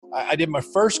I did my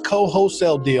first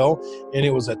co-wholesale deal, and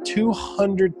it was a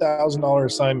 $200,000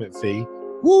 assignment fee.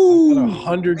 Woo! I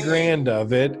got $100,000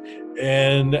 of it,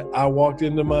 and I walked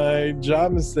into my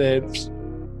job and said,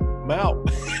 "I'm out."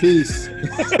 Peace.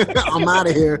 I'm out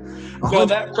of here. So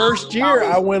that first year,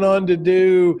 I went on to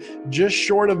do just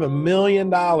short of $1 million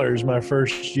my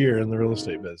first year in the real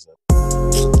estate business.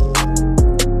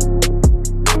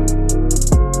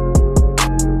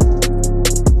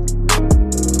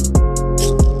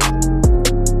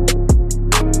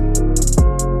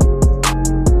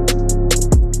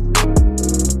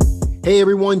 Hey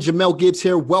everyone, Jamel Gibbs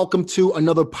here. Welcome to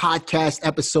another podcast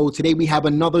episode. Today we have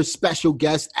another special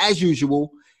guest as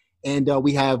usual, and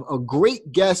we have a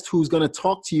great guest who's going to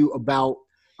talk to you about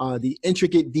the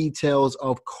intricate details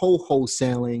of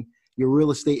co-wholesaling your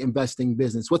real estate investing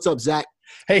business. What's up, Zach?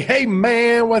 Hey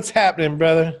man, what's happening,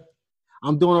 brother?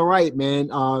 I'm doing all right, man.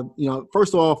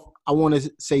 First off, I want to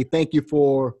say thank you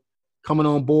for coming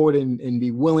on board and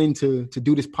be willing to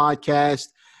do this podcast.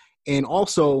 And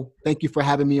also, thank you for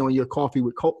having me on your Coffee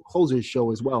with Closers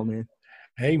show as well, man.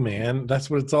 Hey, man, that's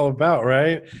what it's all about,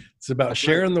 right? It's about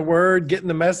sharing the word, getting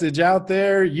the message out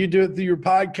there. You do it through your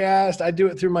podcast. I do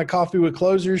it through my Coffee with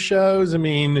Closers shows. I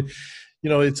mean,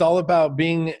 it's all about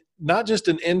being not just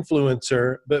an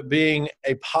influencer, but being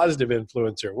a positive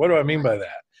influencer. What do I mean by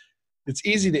that? It's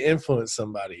easy to influence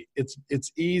somebody. It's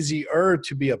easier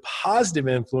to be a positive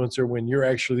influencer when you're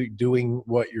actually doing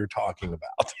what you're talking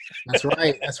about. That's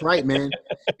right. That's right, man.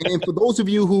 And for those of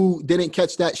you who didn't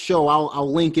catch that show,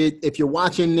 I'll link it. If you're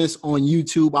watching this on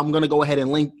YouTube, I'm going to go ahead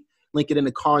and link it in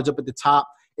the cards up at the top.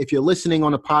 If you're listening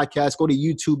on the podcast, go to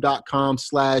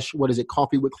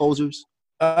youtube.com/Coffee with Closers.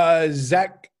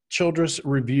 Zach Childress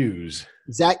Reviews.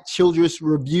 Zach Childress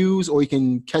Reviews, or you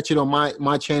can catch it on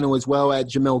my channel as well at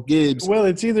Jamel Gibbs. Well,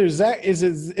 it's either Zach. Is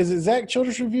it Zach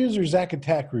Childress Reviews or Zach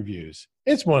Attack Reviews?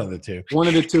 It's one of the two. One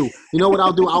of the two. You know what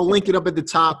I'll do? I'll link it up at the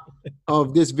top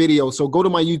of this video. So go to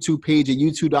my YouTube page at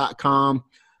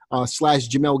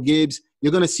youtube.com/Jamel Gibbs.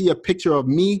 You're going to see a picture of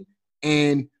me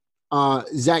and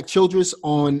Zach Childress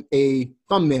on a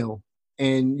thumbnail.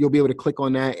 And you'll be able to click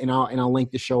on that, and I'll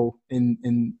link the show in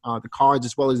the cards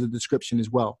as well as the description as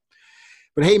well.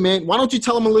 But hey, man, why don't you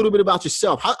tell them a little bit about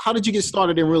yourself? How did you get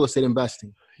started in real estate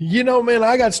investing? Man,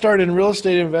 I got started in real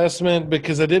estate investment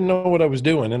because I didn't know what I was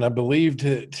doing, and I believed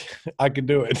I could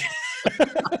do it.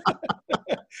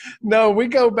 No, we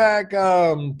go back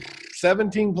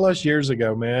 17 plus years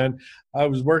ago, man. I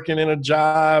was working in a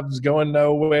job, was going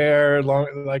nowhere,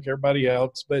 like everybody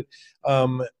else, but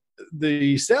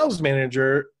the sales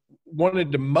manager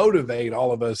wanted to motivate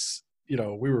all of us.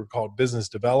 We were called business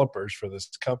developers for this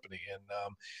company, and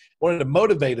wanted to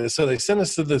motivate us. So they sent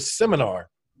us to this seminar.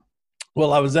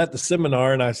 Well, I was at the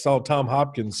seminar and I saw Tom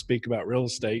Hopkins speak about real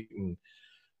estate, and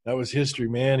that was history,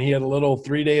 man. He had a little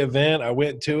 3-day event. I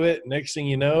went to it. Next thing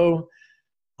you know,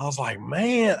 I was like,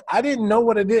 man, I didn't know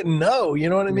what I didn't know. You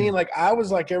know what I mean? Like, I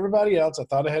was like everybody else. I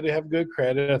thought I had to have good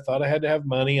credit. I thought I had to have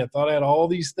money. I thought I had all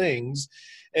these things.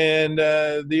 And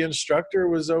the instructor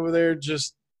was over there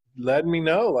just letting me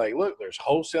know, like, look, there's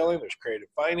wholesaling, there's creative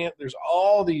finance, there's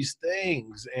all these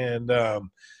things. And I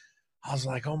was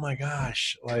like, oh my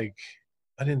gosh, like,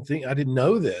 I didn't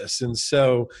know this. And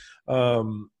so,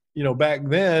 back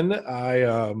then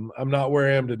I'm not where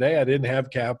I am today. I didn't have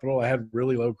capital. I had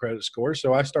really low credit score.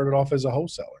 So I started off as a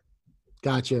wholesaler.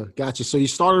 Gotcha. So you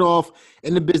started off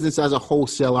in the business as a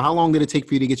wholesaler. How long did it take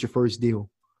for you to get your first deal?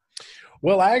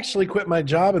 Well, I actually quit my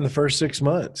job in the first 6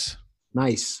 months.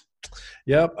 Nice.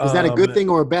 Yep. Is that a good thing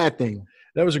or a bad thing?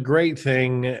 That was a great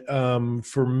thing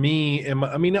for me.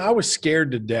 I was scared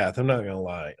to death. I'm not going to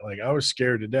lie. Like, I was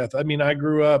scared to death. I mean, I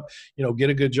grew up, get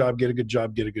a good job, get a good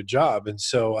job, get a good job. And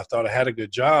so I thought I had a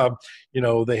good job.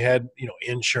 They had,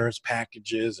 insurance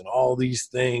packages and all these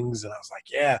things. And I was like,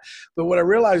 yeah. But what I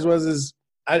realized was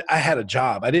I had a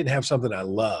job. I didn't have something I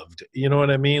loved. You know what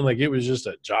I mean? Like, it was just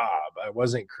a job. I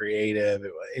wasn't creative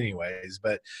anyways.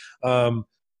 But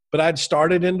I'd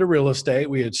started into real estate.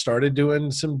 We had started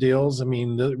doing some deals. I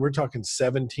mean, we're talking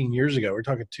 17 years ago. We're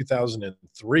talking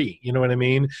 2003. You know what I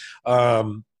mean?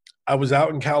 I was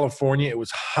out in California. It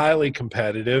was highly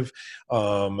competitive.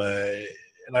 And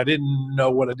I didn't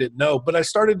know what I didn't know. But I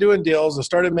started doing deals. I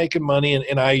started making money.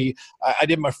 And I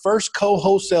did my first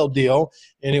co-wholesale deal,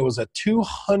 and it was a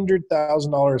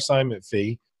 $200,000 assignment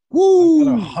fee. Woo! I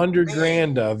got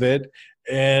 $100,000 of it.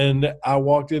 And I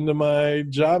walked into my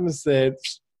job and said,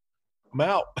 I'm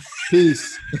out.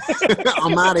 Peace.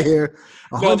 I'm out of here.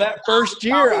 So that first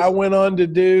year, I went on to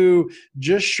do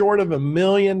just short of $1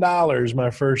 million my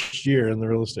first year in the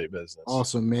real estate business.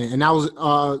 Awesome, man. And that was,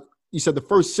 you said the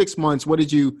first 6 months, what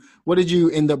did you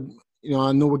end up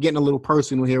I know we're getting a little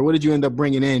personal here. What did you end up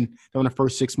bringing in during the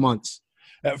first 6 months?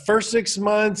 At first 6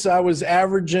 months, I was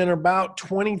averaging about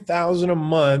 $20,000 a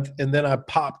month, and then I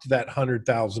popped that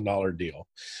 $100,000 deal.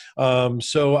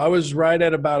 So I was right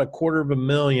at about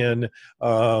 $250,000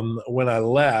 when I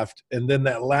left, and then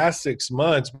that last 6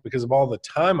 months, because of all the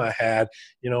time I had,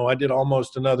 I did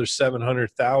almost another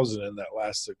 $700,000 in that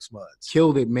last 6 months.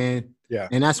 Killed it, man. Yeah,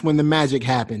 and that's when the magic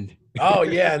happened. Oh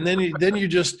yeah, and then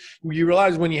you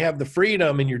realize when you have the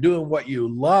freedom and you're doing what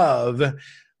you love.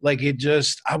 Like I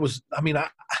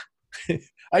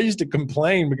used to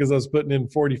complain because I was putting in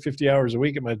 40, 50 hours a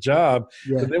week at my job.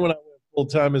 Yeah. But then when I went full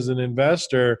time as an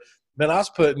investor, man, I was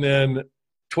putting in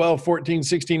 12, 14,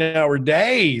 16-hour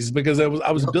days because I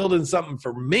was building something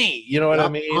for me. You know what I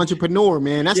mean? Entrepreneur,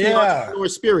 man. That's the entrepreneur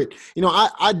spirit.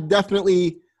 I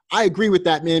definitely agree with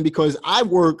that, man, because I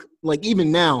work, like,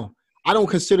 even now, I don't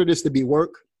consider this to be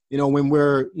work. When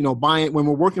we're, when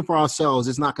we're working for ourselves,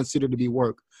 it's not considered to be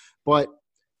work. But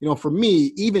for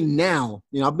me, even now,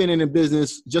 I've been in the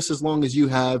business just as long as you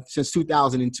have, since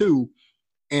 2002.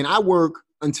 And I work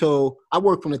from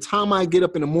the time I get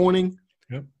up in the morning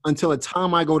until the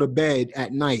time I go to bed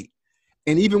at night.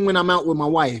 And even when I'm out with my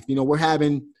wife, we're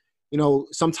having,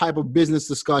 some type of business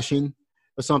discussion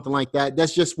or something like that.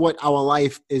 That's just what our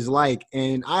life is like.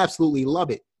 And I absolutely love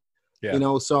it. Yeah.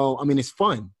 So, it's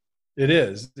fun. It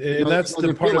is. And that's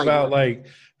the part about like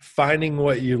finding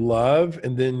what you love,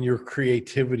 and then your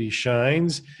creativity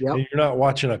shines. Yep. And you're not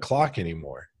watching a clock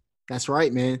anymore. That's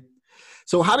right, man.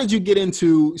 So how did you get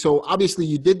into, so obviously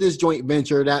you did this joint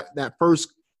venture, that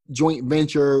first joint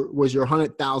venture was your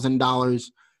 $100,000,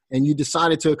 and you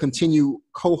decided to continue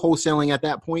co-wholesaling at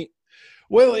that point?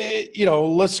 Well,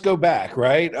 let's go back,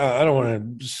 right? I don't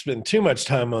want to spend too much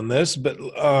time on this, but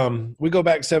we go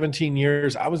back 17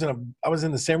 years. I was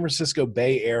in the San Francisco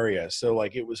Bay Area, so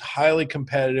like it was highly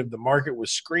competitive. The market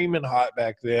was screaming hot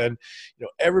back then.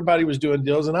 Everybody was doing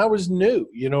deals, and I was new.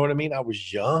 You know what I mean? I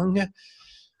was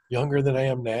younger than I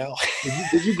am now.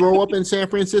 Did you grow up in San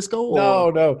Francisco?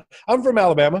 Or? No, I'm from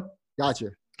Alabama. Gotcha.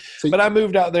 But I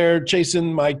moved out there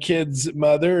chasing my kid's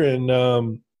mother,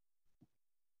 and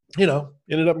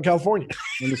ended up in California.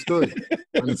 Understood.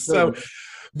 So,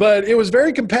 but it was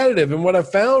very competitive. And what I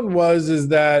found is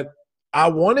that I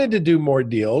wanted to do more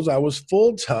deals. I was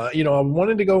full-time, I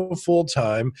wanted to go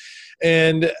full-time,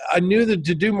 and I knew that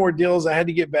to do more deals, I had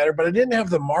to get better, but I didn't have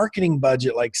the marketing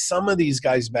budget like some of these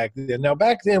guys back then. Now,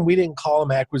 back then, we didn't call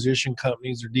them acquisition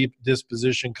companies or deep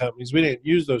disposition companies. We didn't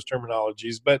use those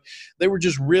terminologies, but they were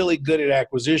just really good at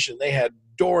acquisition. They had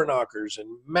door knockers and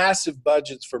massive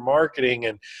budgets for marketing.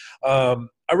 And I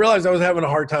realized I was having a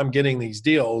hard time getting these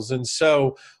deals. And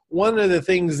so one of the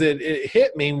things that it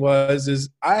hit me is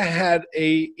I had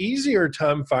a easier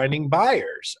time finding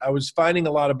buyers. I was finding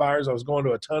a lot of buyers. I was going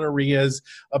to a ton of RIAs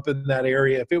up in that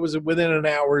area. If it was within an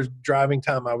hour's driving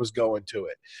time, I was going to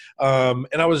it.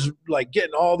 And I was like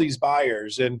getting all these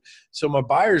buyers. And so my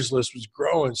buyers list was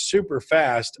growing super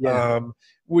fast. Yeah.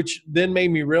 Which then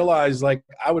made me realize like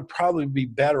I would probably be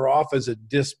better off as a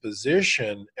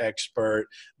disposition expert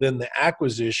than the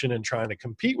acquisition and trying to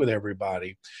compete with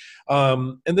everybody.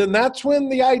 And then that's when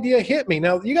the idea hit me.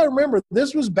 Now, you got to remember,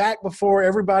 this was back before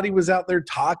everybody was out there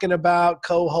talking about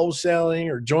co-wholesaling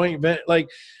or joint venture. Like,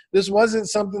 this wasn't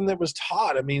something that was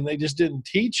taught. I mean, they just didn't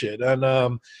teach it.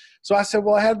 And so I said,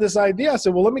 well, I had this idea. I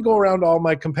said, well, let me go around to all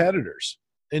my competitors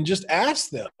and just ask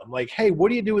them, like, hey, what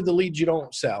do you do with the leads you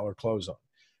don't sell or close on?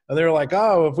 And they were like,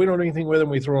 oh, if we don't do anything with them,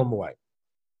 we throw them away.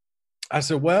 I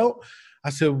said, what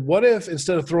if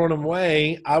instead of throwing them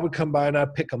away, I would come by and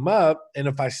I'd pick them up, and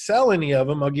if I sell any of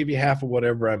them, I'll give you half of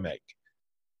whatever I make.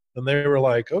 And they were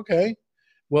like, okay.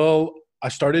 Well, I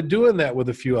started doing that with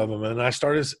a few of them, and I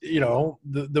started,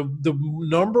 the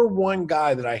number one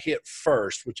guy that I hit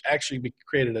first, which actually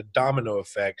created a domino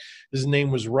effect. His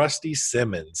name was Rusty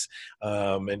Simmons,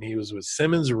 and he was with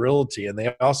Simmons Realty, and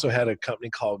they also had a company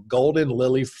called Golden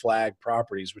Lily Flag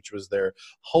Properties, which was their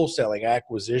wholesaling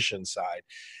acquisition side.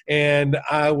 And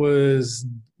I was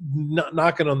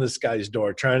knocking on this guy's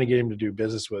door, trying to get him to do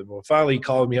business with him. Well, finally, he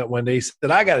called me up one day. He said,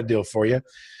 I got a deal for you.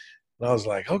 And I was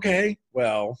like, okay,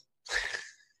 well.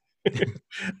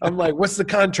 I'm like, what's the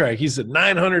contract? He said,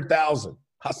 $900,000.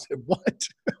 I said, what?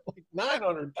 Like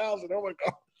 $900,000? Oh my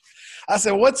God. I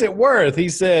said, what's it worth? He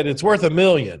said, it's worth $1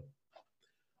 million.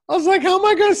 I was like, how am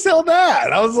I going to sell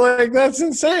that? I was like, that's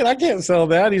insane. I can't sell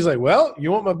that. He's like, well, you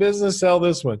want my business? Sell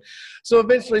this one. So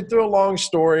eventually, through a long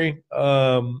story,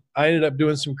 I ended up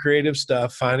doing some creative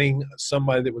stuff, finding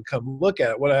somebody that would come look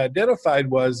at it. What I identified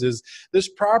is this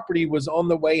property was on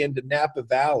the way into Napa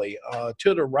Valley.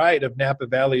 To the right of Napa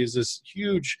Valley is this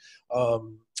huge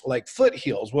like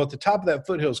foothills. Well, at the top of that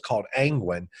foothill is called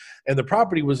Angwin, and the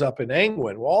property was up in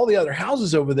Angwin. Well, all the other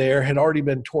houses over there had already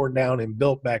been torn down and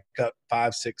built back up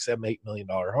 5, 6, 7, $8 million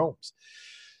homes.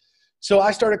 So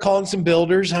I started calling some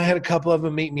builders. I had a couple of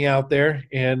them meet me out there,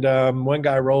 and one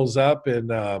guy rolls up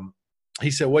and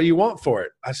he said, "What do you want for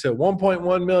it?" I said,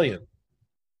 $1.1 million.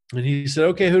 And he said,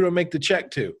 "Okay, who do I make the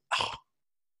check to?"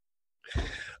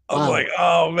 I was like,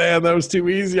 "Oh man, that was too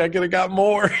easy. I could have got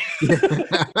more."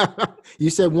 You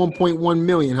said 1.1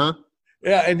 million, huh?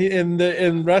 Yeah,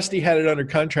 and Rusty had it under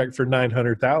contract for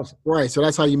 $900,000. Right, so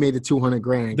that's how you made the 200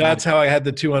 grand. That's how I had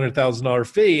the $200,000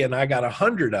 fee, and I got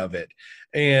 100 of it.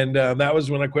 And that was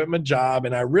when I quit my job,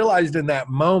 and I realized in that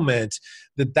moment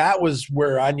that was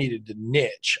where I needed to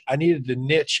niche. I needed to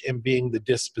niche in being the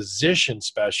disposition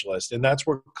specialist, and that's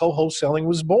where co-wholesaling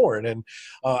was born. And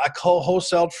I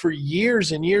co-wholesaled for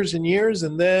years and years and years,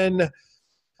 and then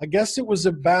I guess it was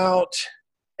about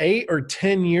 8 or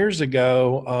 10 years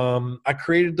ago, I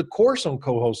created the course on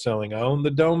co-wholesaling. I own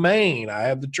the domain. I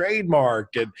have the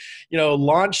trademark, and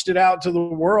launched it out to the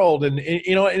world. And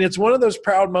it's one of those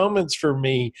proud moments for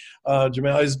me,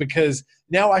 Jamel, is because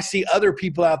now I see other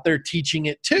people out there teaching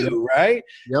it too, right?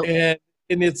 Yep.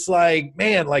 And it's like,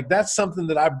 man, like that's something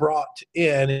that I brought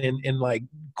in and like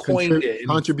coined it.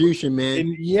 Contribution, man.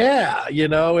 And yeah,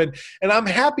 and I'm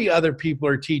happy other people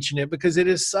are teaching it because it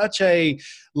is such a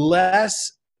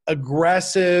less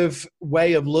aggressive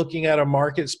way of looking at a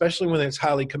market, especially when it's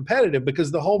highly competitive,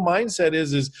 because the whole mindset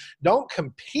is don't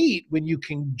compete when you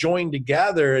can join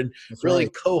together and really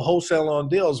co-wholesale on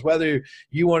deals, whether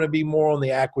you want to be more on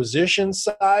the acquisition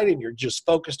side and you're just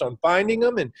focused on finding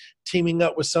them and teaming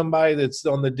up with somebody that's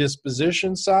on the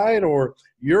disposition side, or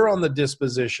you're on the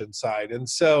disposition side. And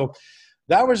so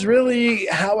that was really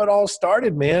how it all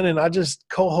started, man. And I just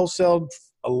co-wholesaled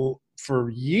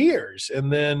for years.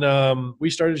 And then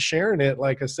we started sharing it,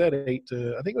 like I said, 8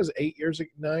 or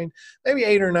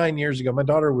 9 years ago. My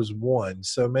daughter was 1,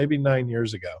 so maybe 9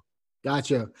 years ago.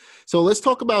 Gotcha. So let's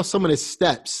talk about some of the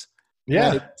steps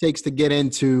that it takes to get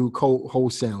into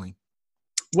co-wholesaling.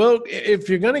 Well, if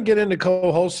you're going to get into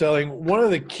co-wholesaling, one of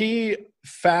the key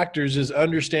factors is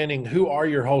understanding who are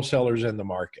your wholesalers in the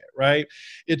market, right?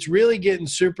 It's really getting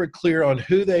super clear on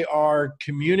who they are,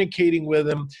 communicating with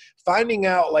them, finding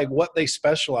out like what they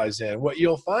specialize in. What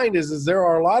you'll find is there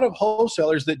are a lot of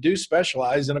wholesalers that do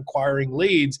specialize in acquiring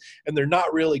leads, and they're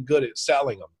not really good at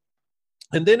selling them.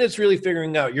 And then it's really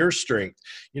figuring out your strength.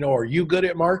 Are you good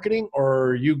at marketing, or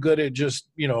are you good at just,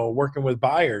 working with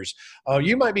buyers?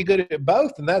 You might be good at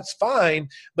both, and that's fine,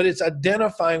 but it's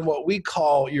identifying what we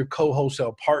call your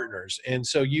co-wholesale partners. And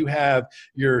so you have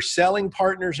your selling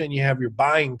partners and you have your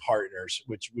buying partners,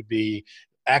 which would be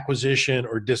acquisition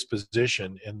or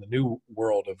disposition in the new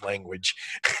world of language.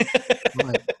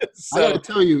 Right. So, I got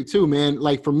to tell you too, man,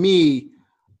 like for me,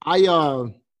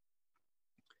 I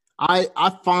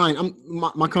find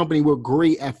my company, we're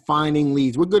great at finding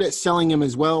leads. We're good at selling them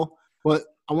as well. But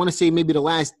I want to say maybe the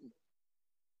last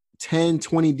 10,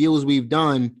 20 deals we've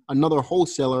done, another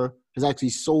wholesaler has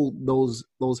actually sold those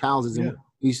houses, and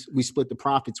we split the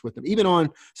profits with them. Even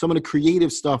on some of the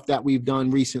creative stuff that we've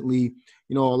done recently,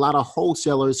 a lot of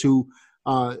wholesalers who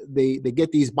they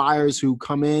get these buyers who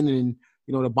come in, and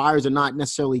the buyers are not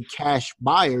necessarily cash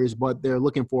buyers, but they're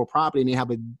looking for a property and they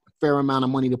have a fair amount of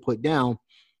money to put down.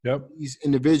 Yep. These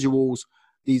individuals,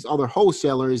 these other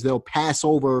wholesalers, they'll pass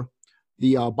over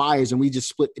the buyers, and we just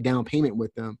split the down payment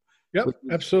with them. Yep,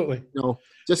 absolutely.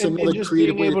 Just and another just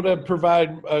creative being able to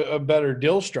provide a better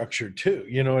deal structure too.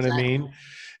 You know what I mean?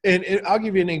 And I'll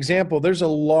give you an example. There's a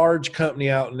large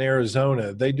company out in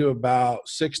Arizona. They do about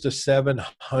 600 to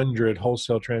 700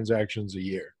 wholesale transactions a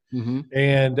year. Mm-hmm.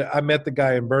 And I met the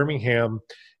guy in Birmingham,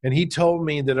 and he told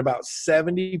me that about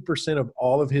 70% of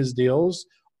all of his deals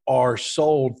are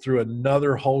sold through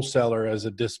another wholesaler as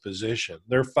a disposition.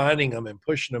 They're finding them and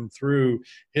pushing them through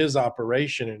his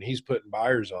operation, and he's putting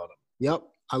buyers on them. Yep.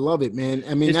 I love it, man.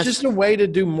 I mean, it's just a way to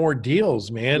do more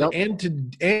deals, man. Yep.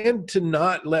 and to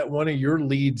not let one of your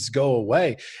leads go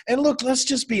away. And look, let's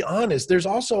just be honest. There's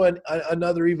also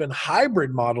another even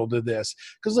hybrid model to this,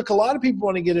 because look, a lot of people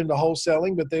want to get into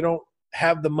wholesaling, but they don't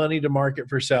have the money to market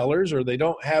for sellers, or they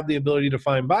don't have the ability to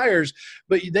find buyers,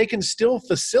 but they can still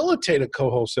facilitate a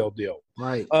co-wholesale deal.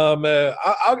 Right.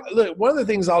 Look, one of the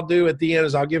things I'll do at the end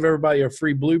is I'll give everybody a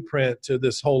free blueprint to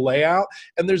this whole layout.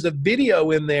 And there's a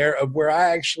video in there of where I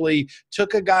actually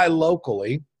took a guy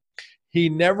locally. He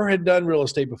never had done real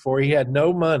estate before. He had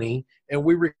no money. And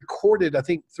we recorded, I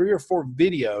think, 5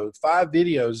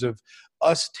 videos of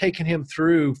us taking him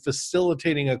through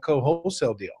facilitating a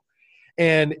co-wholesale deal.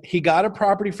 And he got a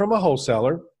property from a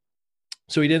wholesaler,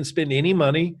 so he didn't spend any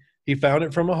money He found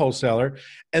it from a wholesaler,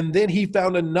 and then he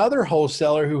found another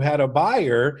wholesaler who had a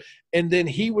buyer, and then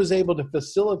he was able to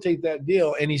facilitate that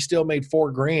deal, and he still made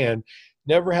 $4,000.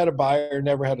 Never had a buyer,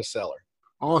 never had a seller.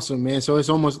 Awesome, man. So it's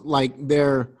almost like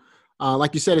they're,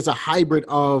 like you said, it's a hybrid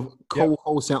of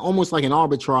co-wholesale, almost like an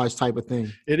arbitrage type of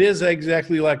thing. It is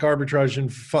exactly like arbitrage in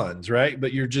funds, right?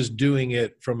 But you're just doing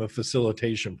it from a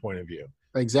facilitation point of view.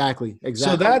 Exactly.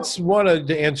 So that's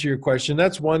to answer your question,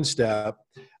 that's one step.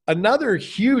 Another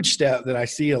huge step that I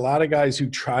see a lot of guys who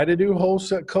try to do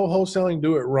co-wholesaling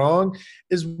do it wrong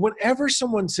is whenever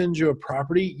someone sends you a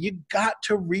property, you got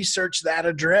to research that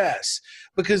address,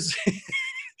 because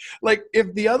like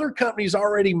if the other company's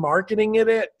already marketing it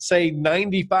at say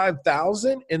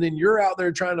 95,000 and then you're out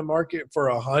there trying to market for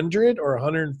 100 or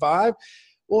 105,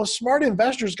 well, a smart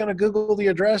investor is going to Google the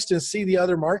address and see the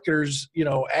other marketers,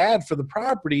 ad for the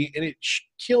property, and it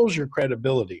kills your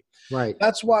credibility. Right.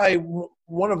 That's why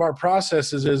one of our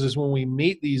processes is when we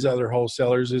meet these other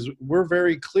wholesalers is we're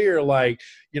very clear, like,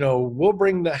 we'll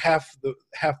bring the half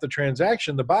the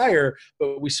transaction, the buyer,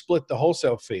 but we split the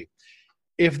wholesale fee.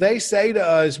 If they say to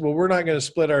us, well, we're not going to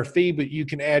split our fee, but you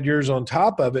can add yours on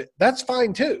top of it, that's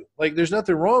fine too. Like there's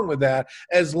nothing wrong with that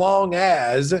as long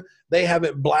as they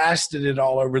haven't blasted it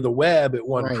all over the web at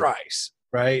one price,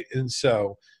 right? And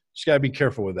so just got to be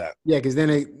careful with that. Yeah, because then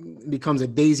it becomes a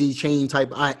daisy chain type.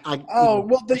 They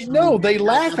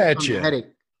laugh at you.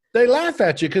 They laugh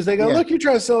at you because they go, look, you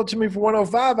try to sell it to me for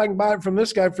 105. I can buy it from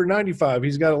this guy for 95.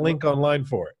 He's got a link online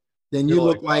for it. Then you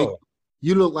look like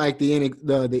the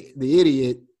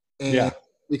idiot, and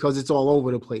because it's all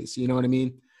over the place. You know what I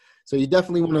mean? So you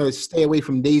definitely want to stay away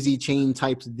from daisy chain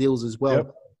types of deals as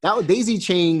well. Yep. Daisy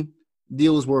chain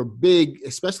deals were big,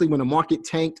 especially when the market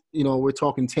tanked. We're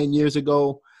talking 10 years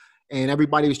ago. And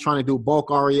everybody was trying to do bulk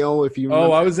REO. If you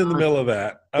remember. I was in the middle of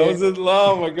that.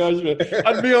 Oh my gosh.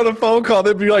 I'd be on a phone call.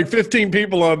 There'd be like 15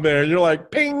 people on there. And you're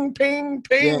like, ping, ping,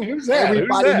 ping. Yeah. Who's that?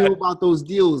 Everybody knew about those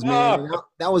deals, man.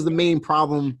 That was the main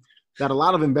problem that a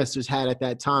lot of investors had at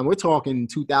that time. We're talking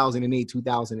 2008,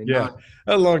 2009. Yeah,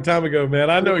 that's a long time ago, man.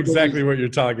 I know exactly what you're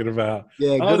talking about.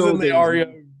 Yeah, I was in the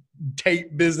REO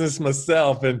tape business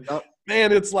myself. And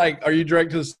man, it's like, are you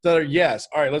direct to the seller? Yes.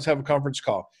 All right, let's have a conference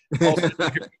call.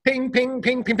 Ping, ping,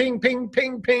 ping, ping, ping, ping,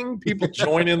 ping, ping. People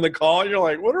join in the call. You're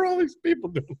like, what are all these people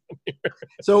doing here?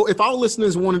 So if our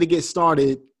listeners wanted to get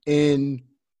started in,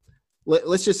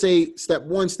 let's just say step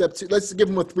one, step two, let's give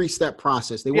them a 3-step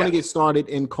process. They want to get started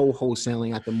in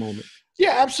co-wholesaling at the moment.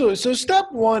 Yeah, absolutely. So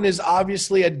step one is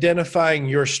obviously identifying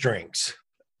your strengths.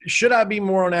 Should I be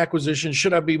more on acquisition?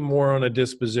 Should I be more on a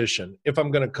disposition if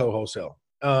I'm going to co-wholesale?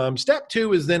 Step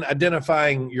two is then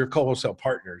identifying your co-wholesale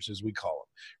partners, as we call them,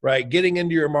 right? Getting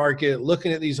into your market,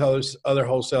 looking at these other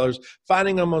wholesalers,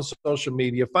 finding them on social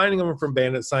media, finding them from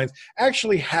Bandit Signs,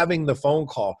 actually having the phone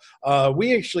call.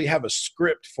 We actually have a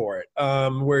script for it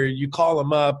where you call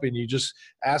them up and you just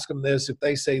ask them this. If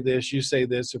they say this, you say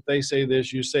this. If they say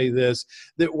this, you say this.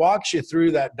 That walks you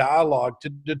through that dialogue to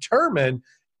determine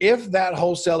if that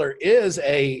wholesaler is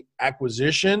a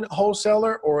acquisition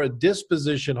wholesaler or a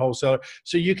disposition wholesaler,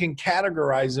 so you can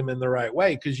categorize them in the right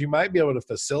way, because you might be able to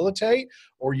facilitate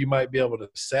or you might be able to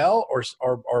sell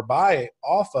or buy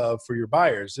off of for your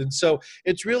buyers. And so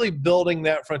it's really building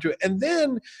that front to it. And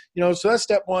then, so that's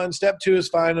step one. Step two is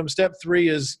find them. Step three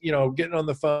is, getting on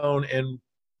the phone and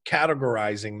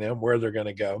categorizing them where they're going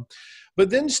to go.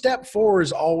 But then step four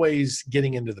is always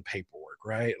getting into the paperwork,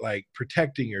 right? Like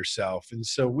protecting yourself. And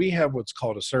so we have what's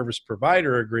called a service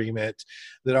provider agreement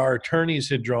that our attorneys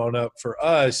had drawn up for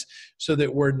us so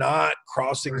that we're not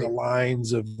crossing the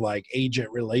lines of like agent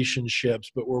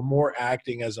relationships, but we're more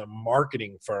acting as a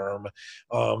marketing firm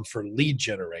for lead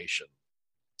generation.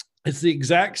 It's the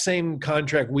exact same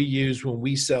contract we use when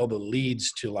we sell the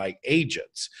leads to like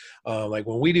agents. Like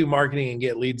when we do marketing and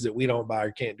get leads that we don't buy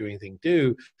or can't do anything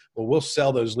to, well, we'll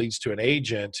sell those leads to an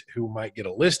agent who might get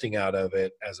a listing out of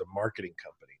it as a marketing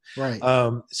company.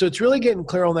 Right. So it's really getting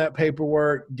clear on that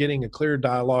paperwork, getting a clear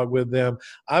dialogue with them.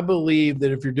 I believe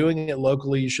that if you're doing it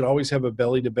locally, you should always have a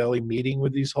belly-to-belly meeting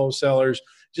with these wholesalers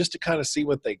just to kind of see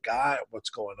what they got, what's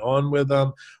going on with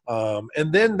them.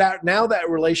 And then now that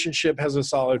relationship has a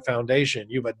solid foundation.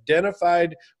 You've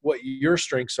identified what your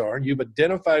strengths are. You've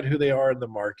identified who they are in the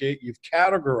market. You've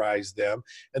categorized them.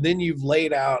 And then you've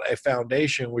laid out a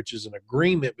foundation, which is an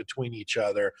agreement between each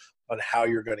other on how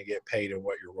you're going to get paid and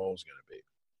what your role is going to be.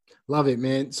 Love it,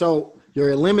 man. So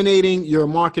you're eliminating your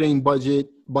marketing budget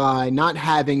by not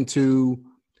having to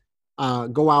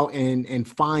go out and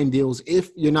find deals if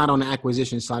you're not on the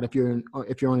acquisition side. If you're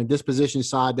on a disposition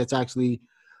side, that's actually,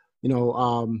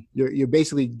 you're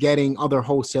basically getting other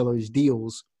wholesalers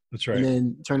deals. That's and right.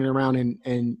 then turn it around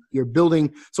and you're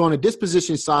building. So on the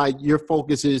disposition side, your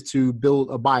focus is to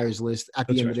build a buyer's list at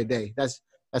the That's end right. of the day.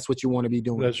 That's what you want to be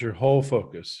doing. That's your whole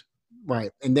focus.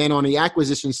 Right. And then on the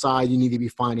acquisition side, you need to be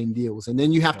finding deals. And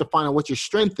then you have to find out what your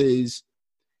strength is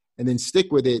and then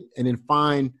stick with it and then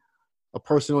find a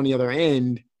person on the other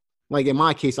end. Like in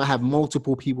my case, I have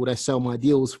multiple people that sell my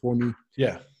deals for me.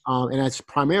 Yeah. And that's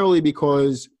primarily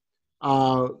because,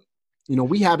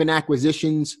 we have an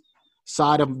acquisitions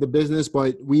side of the business,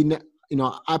 but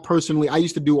I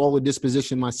used to do all the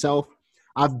disposition myself.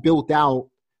 I haven't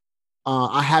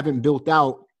built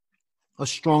out a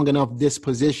strong enough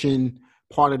disposition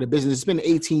part of the business. It's been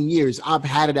 18 years. I've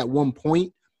had it at one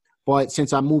point, but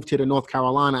since I moved to North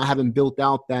Carolina, I haven't built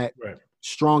out that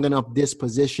strong enough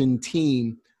disposition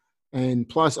team. And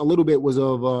plus a little bit was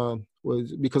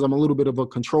because I'm a little bit of a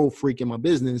control freak in my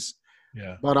business.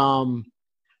 Yeah. But,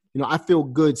 I feel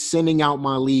good sending out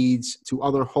my leads to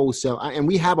other wholesale. And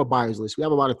we have a buyer's list. We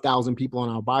have about 1,000 people on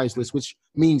our buyer's list, which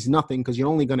means nothing because you're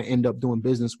only going to end up doing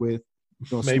business with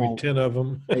maybe small, 10 of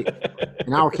them.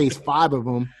 In our case, 5 of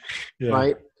them. Yeah.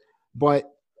 Right. But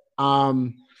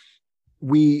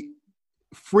we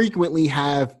frequently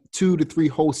have 2 to 3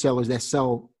 wholesalers that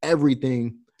sell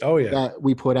everything that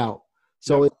we put out.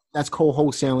 So that's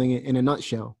co-wholesaling in a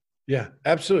nutshell. Yeah,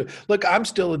 absolutely. Look, I'm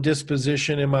still a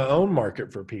disposition in my own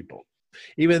market for people.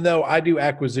 Even though I do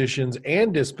acquisitions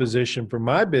and disposition for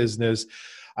my business,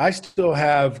 I still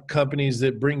have companies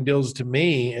that bring deals to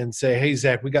me and say, hey,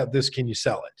 Zach, we got this. Can you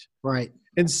sell it? Right.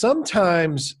 And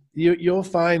sometimes you'll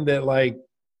find that like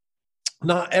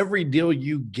not every deal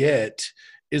you get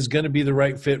is going to be the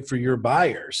right fit for your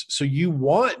buyers. So you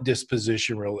want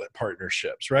disposition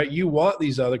partnerships, right? You want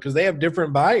these other, because they have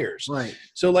different buyers. Right.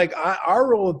 So like our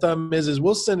rule of thumb is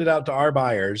we'll send it out to our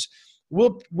buyers.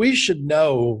 We should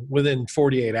know within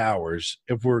 48 hours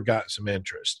if we've got some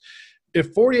interest.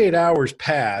 If 48 hours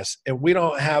pass and we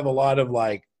don't have a lot of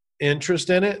like interest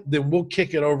in it, then we'll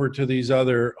kick it over to these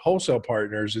other wholesale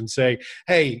partners and say,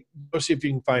 hey, go see if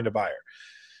you can find a buyer.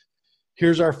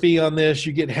 Here's our fee on this.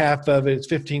 You get half of it. It's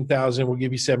 $15,000. We'll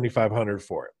give you $7,500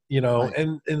 for it. Right.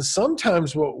 And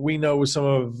sometimes what we know with some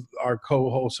of our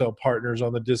co-wholesale partners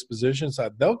on the disposition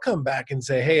side, they'll come back and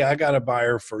say, hey, I got a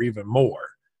buyer for even more.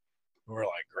 And we're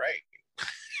like, great.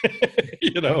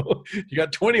 You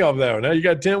got 20 of them. Now you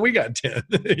got 10. We got 10,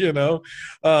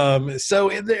 So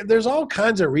there's all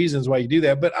kinds of reasons why you do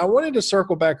that. But I wanted to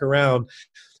circle back around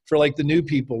for like the new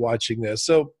people watching this.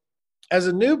 So as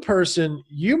a new person,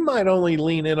 you might only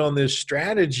lean in on this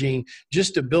strategy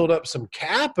just to build up some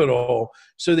capital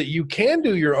so that you can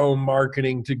do your own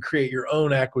marketing to create your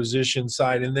own acquisition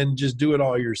side and then just do it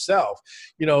all yourself.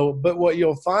 But what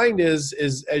you'll find is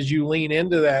as you lean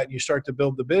into that, you start to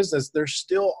build the business, there's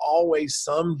still always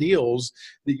some deals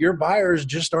that your buyers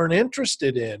just aren't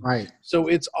interested in. Right. So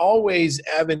it's always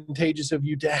advantageous of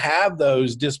you to have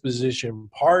those disposition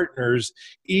partners,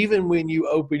 even when you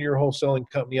open your wholesaling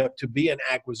company up to be an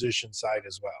acquisition side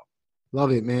as well.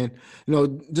 Love it, man.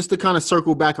 Just to kind of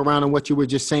circle back around on what you were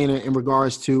just saying in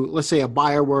regards to, let's say a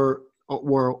buyer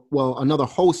another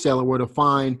wholesaler were to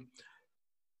find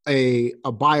a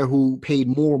buyer who paid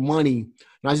more money.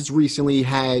 And I just recently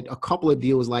had a couple of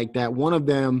deals like that. One of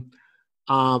them,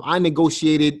 I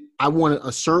negotiated, I wanted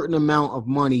a certain amount of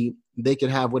money. They could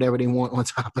have whatever they want on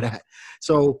top of that.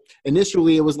 So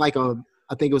initially it was like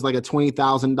I think it was like a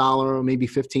 $20,000 or maybe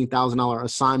 $15,000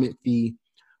 assignment fee.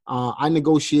 I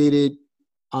negotiated,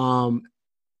 out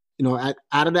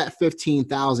of that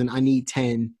 15,000, I need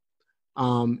 10.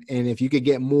 And if you could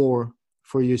get more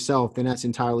for yourself, then that's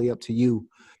entirely up to you.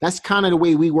 That's kind of the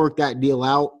way we worked that deal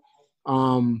out.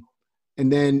 And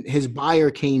then his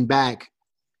buyer came back.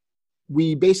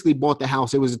 We basically bought the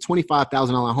house. It was a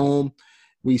 $25,000 home.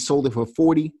 We sold it for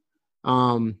 40.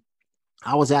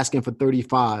 I was asking for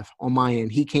 35 on my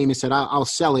end. He came and said, I'll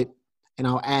sell it and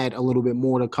I'll add a little bit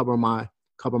more to cover my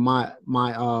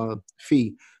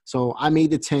fee. So I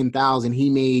made the 10,000. He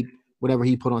made whatever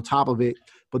he put on top of it.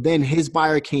 But then his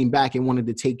buyer came back and wanted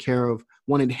him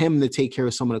to take care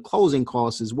of some of the closing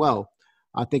costs as well.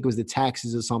 I think it was the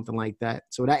taxes or something like that.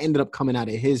 So that ended up coming out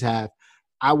of his half.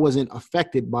 I wasn't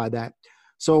affected by that.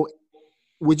 So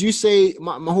would you say,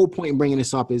 my whole point in bringing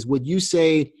this up is, would you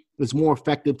say it's more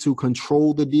effective to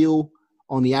control the deal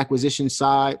on the acquisition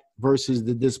side versus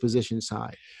the disposition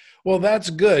side? Well, that's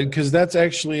good because that's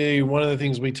actually one of the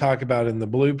things we talk about in the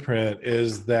blueprint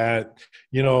is that,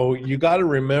 you got to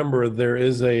remember there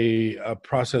is a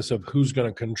process of who's going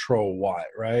to control what,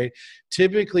 right?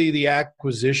 Typically, the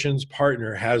acquisitions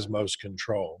partner has most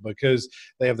control because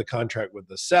they have the contract with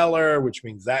the seller, which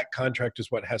means that contract is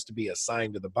what has to be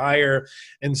assigned to the buyer.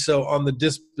 And so on the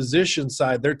disposition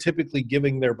side, they're typically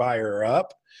giving their buyer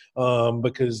up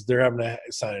because they're having to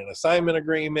sign an assignment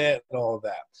agreement and all of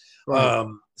that. Right.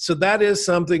 So that is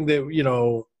something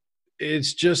that,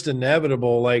 it's just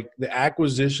inevitable. Like the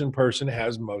acquisition person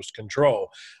has most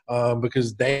control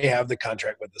because they have the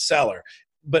contract with the seller.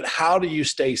 But how do you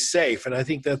stay safe? And I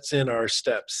think that's in our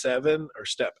step 7 or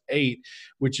step 8,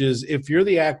 which is if you're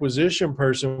the acquisition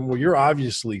person, well, you're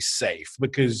obviously safe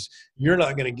because you're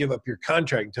not going to give up your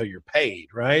contract until you're paid,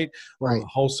 right? On Right. the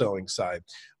wholesaling side.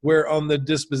 Where on the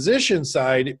disposition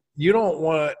side, you don't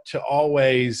want to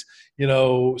always, say,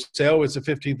 oh, it's a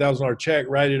 $15,000 check,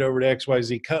 write it over to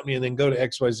XYZ company, and then go to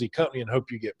XYZ company and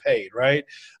hope you get paid, right?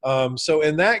 So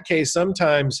in that case,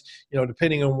 sometimes,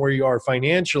 depending on where you are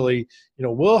financially,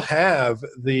 we'll have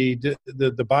the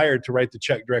buyer to write the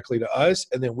check directly to us,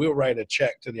 and then we'll write a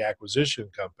check to the acquisition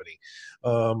company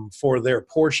for their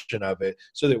portion of it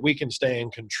so that we can stay in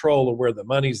control of where the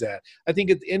money's at. I think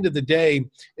at the end of the day,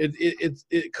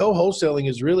 co-wholesaling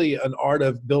is really an art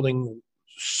of building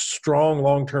strong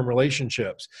long-term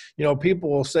relationships. People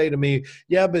will say to me,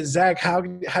 yeah, but Zach, how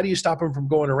do you stop them from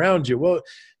going around you? Well,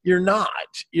 you're not,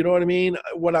 you know what I mean?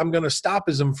 What I'm going to stop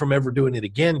is them from ever doing it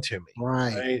again to me.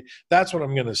 Right? That's what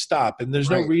I'm going to stop. And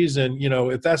there's no reason,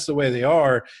 if that's the way they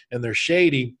are and they're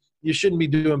shady, you shouldn't be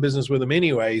doing business with them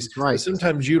anyways. Right. But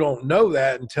sometimes you don't know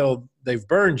that until they've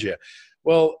burned you.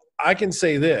 Well, I can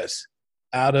say this,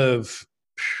 out of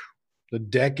the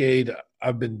decade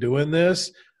I've been doing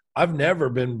this, I've never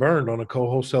been burned on a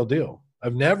co-wholesale deal.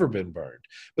 I've never been burned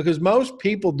because most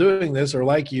people doing this are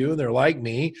like you and they're like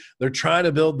me. They're trying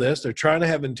to build this. They're trying to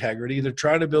have integrity. They're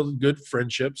trying to build good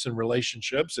friendships and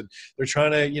relationships, and they're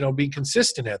trying to, be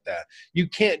consistent at that. You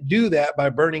can't do that by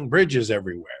burning bridges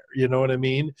everywhere. You know what I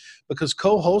mean? Because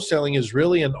co-wholesaling is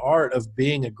really an art of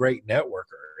being a great networker.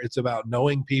 It's about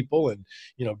knowing people and,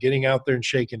 getting out there and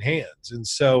shaking hands. And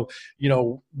so,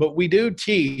 but we do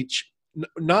teach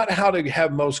not how to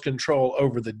have most control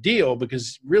over the deal,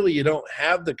 because really you don't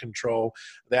have the control,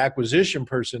 the acquisition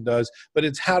person does, but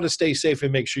it's how to stay safe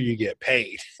and make sure you get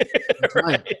paid.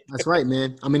 Right. That's right,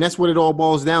 man. I mean, that's what it all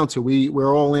boils down to.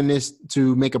 We're all in this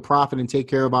to make a profit and take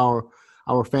care of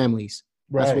our families.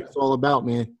 Right. That's what it's all about,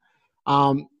 man.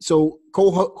 So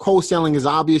wholesaling is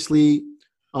obviously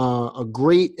a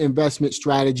great investment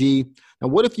strategy. Now,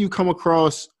 what if you come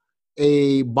across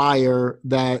a buyer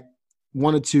that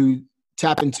wanted to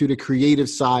tap into the creative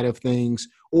side of things,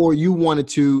 or you wanted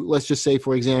to, let's just say,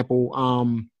 for example,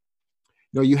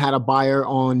 you had a buyer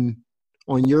on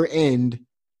your end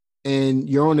and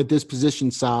you're on the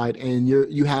disposition side and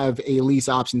you have a lease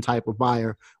option type of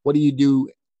buyer. What do you do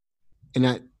in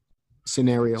that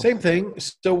scenario? Same thing.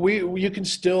 So you can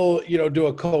still, do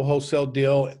a co-wholesale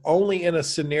deal only in a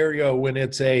scenario when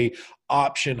it's a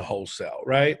option wholesale,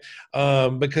 right?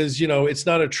 Because, it's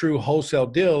not a true wholesale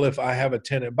deal if I have a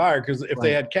tenant buyer, because if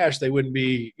they had cash, they wouldn't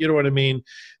be, you know what I mean?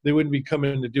 They wouldn't be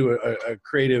coming to do a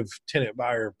creative tenant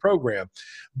buyer program.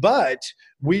 But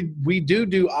we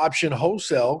do option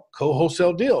wholesale,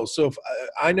 co-wholesale deals. So if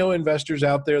I know investors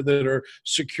out there that are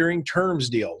securing terms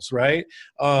deals, right?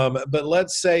 But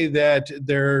let's say that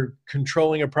they're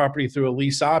controlling a property through a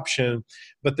lease option,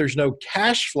 but there's no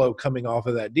cash flow coming off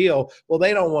of that deal. Well,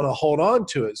 they don't want to hold on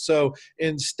to it. So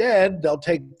instead, they'll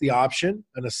take the option,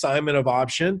 an assignment of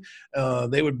option.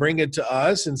 They would bring it to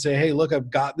us and say, hey, look,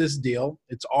 I've got this deal.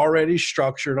 It's already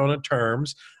structured on a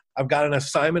terms. I've got an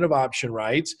assignment of option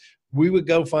rights. We would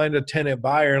go find a tenant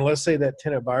buyer, and let's say that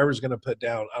tenant buyer was going to put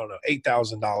down,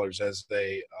 $8,000 as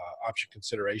the option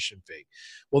consideration fee.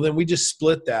 Well, then we just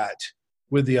split that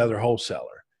with the other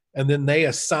wholesaler, and then they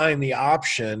assign the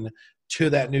option to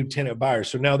that new tenant buyer.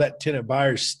 So now that tenant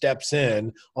buyer steps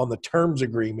in on the terms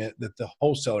agreement that the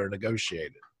wholesaler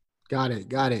negotiated. Got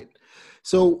it.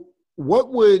 So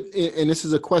what would, and this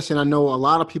is a question I know a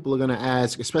lot of people are going to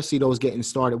ask, especially those getting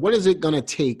started, what is it going to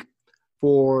take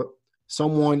for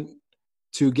someone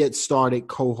to get started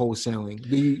co-wholesaling?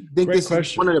 Do you think Great this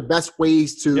question. is one of the best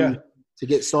ways to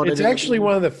get started? It's actually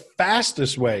one of the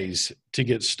fastest ways to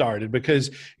get started because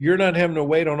you're not having to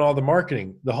wait on all the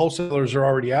marketing. The wholesalers are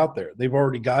already out there. They've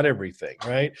already got everything,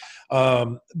 right?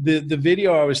 The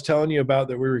video I was telling you about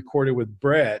that we recorded with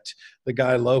Brett, the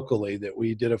guy locally that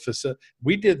we did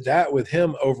we did that with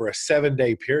him over a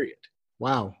 7-day period.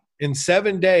 Wow. In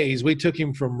 7 days, we took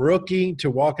him from rookie to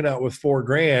walking out with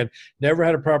 $4,000. Never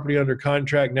had a property under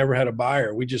contract, never had a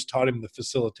buyer. We just taught him the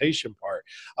facilitation part.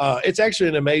 It's actually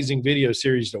an amazing video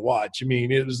series to watch. I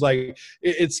mean, it was like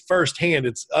it's firsthand.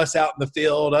 It's us out in the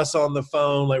field, us on the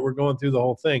phone, like we're going through the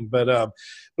whole thing. But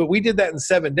we did that in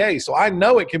 7 days, so I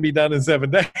know it can be done in 7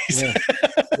 days. Yeah.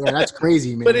 Yeah, that's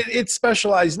crazy, man. But it's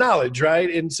specialized knowledge,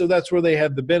 right? And so that's where they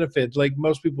have the benefit. Like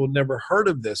most people never heard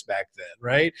of this back then,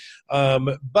 right?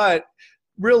 But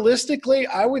realistically,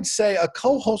 I would say a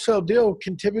co-wholesale deal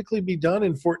can typically be done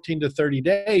in 14 to 30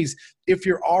 days if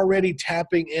you're already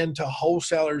tapping into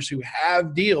wholesalers who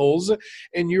have deals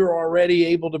and you're already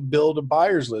able to build a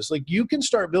buyer's list. Like you can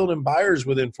start building buyers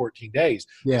within 14 days,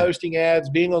 posting ads,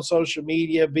 being on social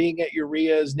media, being at your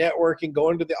RIAs, networking,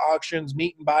 going to the auctions,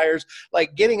 meeting buyers,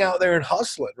 like getting out there and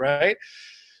hustling, right?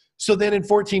 So then in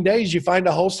 14 days, you find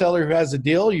a wholesaler who has a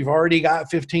deal. You've already got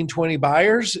 15, 20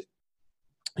 buyers.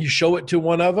 You show it to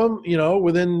one of them,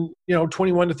 within,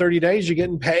 21 to 30 days, you're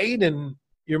getting paid and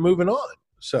you're moving on.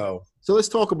 So let's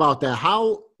talk about that.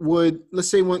 Let's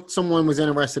say when someone was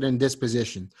interested in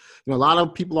disposition, a lot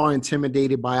of people are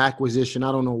intimidated by acquisition.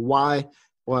 I don't know why,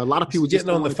 or a lot of people just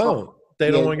getting on the phone.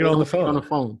 They don't want to get on the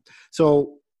phone.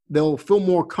 So they'll feel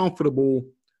more comfortable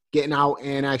getting out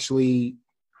and actually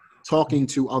talking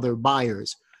to other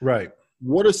buyers. Right.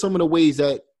 What are some of the ways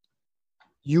that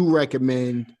you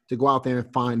recommend to go out there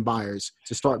and find buyers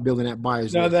to start building that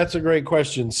buyers list? That's a great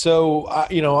question. So,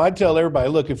 I tell everybody,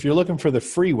 look, if you're looking for the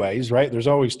free ways, right, there's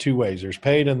always two ways. There's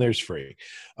paid and there's free.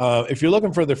 If you're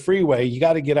looking for the free way, you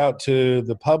got to get out to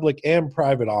the public and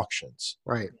private auctions.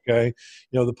 Right. Okay.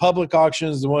 The public auction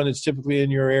is the one that's typically in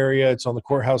your area. It's on the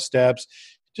courthouse steps.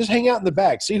 Just hang out in the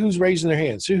back, see who's raising their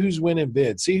hand, see who's winning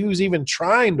bids, see who's even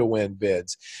trying to win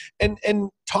bids, and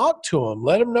talk to them.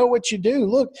 Let them know what you do.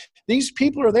 Look, these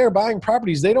people are there buying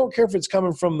properties. They don't care if it's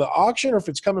coming from the auction or if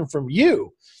it's coming from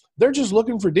you. They're just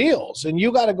looking for deals, and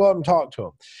you got to go out and talk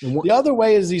to them. The other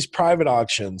way is these private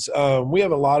auctions. We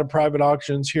have a lot of private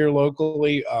auctions here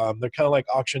locally. They're kind of like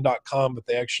auction.com, but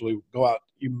they actually go out.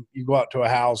 You go out to a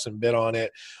house and bid on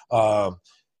it.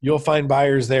 You'll find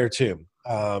buyers there too.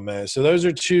 So those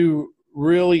are two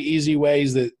really easy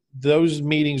ways that those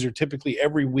meetings are typically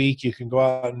every week. You can go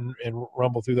out and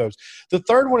rumble through those. The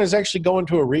third one is actually going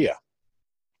to a RIA.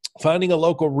 Finding a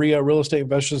local RIA, Real Estate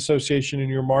Investors Association, in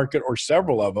your market, or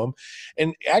several of them,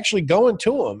 and actually going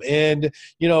to them. And,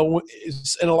 in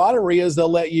a lot of RIAs, they'll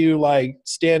let you like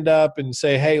stand up and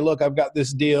say, hey, look, I've got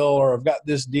this deal, or I've got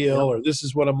this deal, or this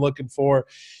is what I'm looking for.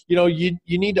 You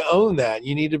need to own that.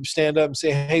 You need to stand up and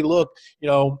say, hey, look,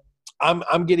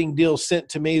 I'm getting deals sent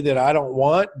to me that I don't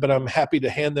want, but I'm happy to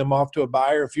hand them off to a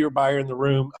buyer. If you're a buyer in the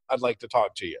room, I'd like to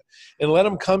talk to you, and let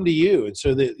them come to you. And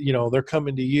so that, they're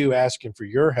coming to you asking for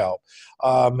your help.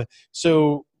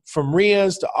 So from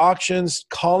RIAs to auctions,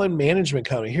 calling management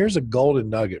company. Here's a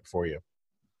golden nugget for you.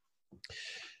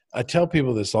 I tell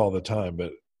people this all the time,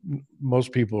 but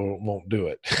most people won't do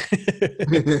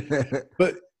it.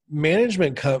 But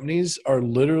management companies are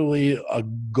literally a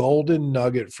golden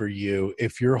nugget for you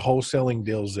if you're wholesaling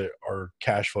deals that are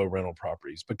cash flow rental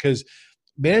properties, because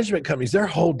management companies, their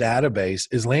whole database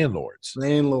is landlords.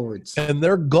 And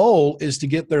their goal is to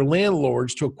get their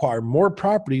landlords to acquire more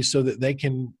properties so that they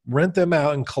can rent them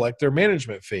out and collect their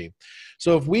management fee.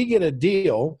 So if we get a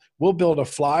deal, we'll build a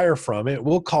flyer from it.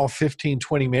 We'll call 15,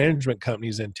 20 management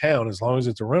companies in town, as long as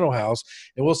it's a rental house.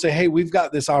 And we'll say, hey, we've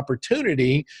got this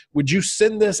opportunity. Would you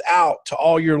send this out to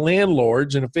all your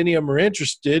landlords? And if any of them are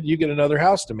interested, you get another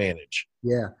house to manage.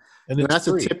 Yeah. And that's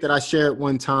free. A tip that I shared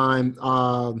one time.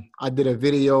 I did a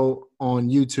video on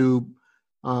YouTube.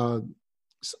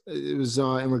 It was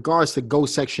in regards to Go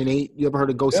Section 8. You ever heard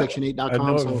of GoSection8.com?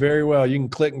 I know it very well. You can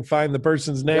click and find the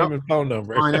person's name and phone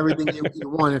number. Find everything you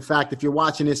want. In fact, if you're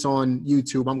watching this on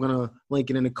YouTube, I'm going to link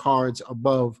it in the cards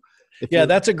above.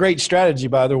 That's a great strategy,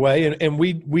 by the way. And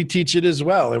we teach it as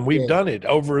well. And we've done it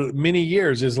over many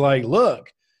years. Is like,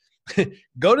 look,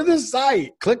 go to this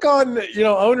site, click on,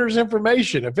 owner's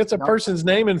information. If it's a person's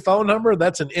name and phone number,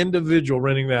 that's an individual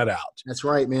renting that out. That's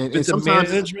right, man. If it's a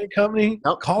management company,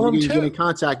 call them too. Get in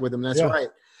contact with them. That's right.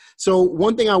 So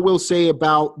one thing I will say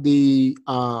about the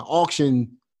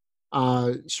auction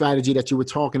strategy that you were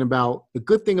talking about, the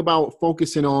good thing about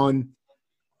focusing on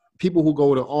people who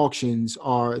go to auctions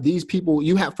are these people.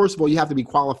 First of all, you have to be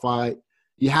qualified.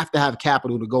 You have to have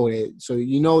capital to go there. So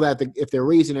that if they're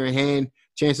raising their hand,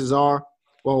 chances are,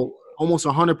 almost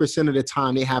 100% of the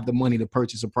time they have the money to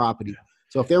purchase a property.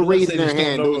 So if they're raising their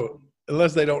hand,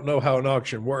 unless they don't know how an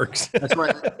auction works. That's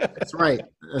right. That's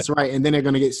right. And then they're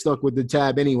going to get stuck with the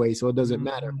tab anyway, so it doesn't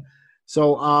matter.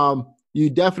 So you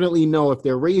definitely know if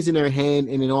they're raising their hand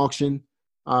in an auction,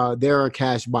 they're a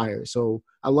cash buyer. So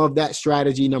I love that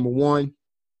strategy, number one.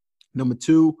 Number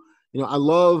two, I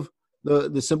love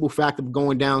the simple fact of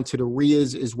going down to the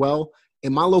RIAs as well.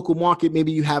 In my local market,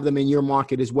 maybe you have them in your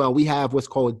market as well. We have what's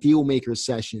called deal maker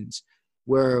sessions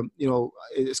where,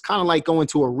 it's kind of like going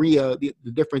to a RIA.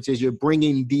 The difference is you're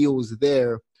bringing deals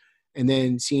there and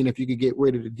then seeing if you could get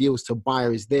rid of the deals to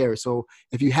buyers there. So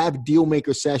if you have deal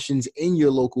maker sessions in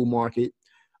your local market,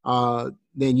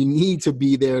 then you need to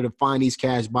be there to find these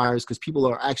cash buyers because people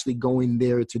are actually going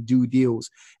there to do deals.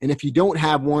 And if you don't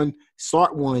have one,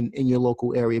 start one in your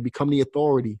local area. Become the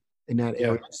authority in that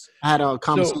area. I had a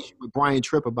conversation with Brian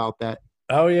Tripp about that.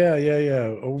 Oh, yeah.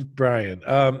 Oh, Brian.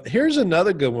 Here's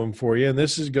another good one for you, and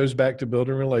this goes back to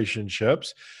building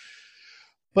relationships.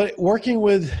 But working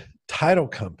with title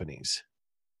companies.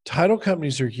 Title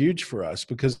companies are huge for us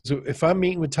because if I'm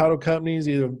meeting with title companies,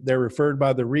 either they're referred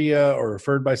by the RIA or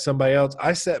referred by somebody else,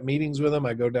 I set meetings with them.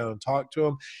 I go down and talk to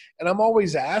them. And I'm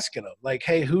always asking them, like,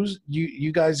 hey,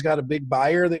 you guys got a big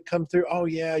buyer that come through? Oh,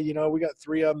 yeah, we got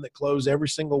 3 of them that close every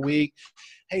single week.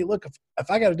 Hey, look, if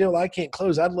I got a deal I can't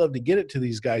close, I'd love to get it to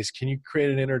these guys. Can you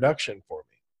create an introduction for me?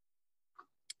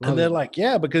 And they're like,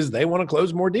 yeah, because they want to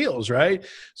close more deals, right?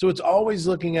 So it's always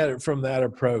looking at it from that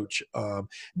approach.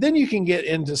 Then you can get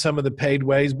into some of the paid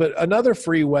ways, but another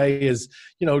free way is,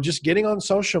 just getting on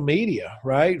social media,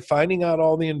 right? Finding out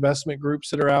all the investment groups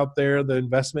that are out there, the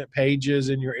investment pages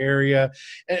in your area,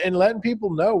 and letting people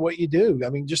know what you do.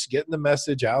 I mean, just getting the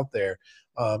message out there.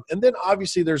 And then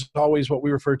obviously there's always what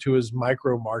we refer to as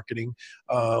micro marketing.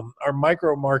 Our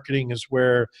micro marketing is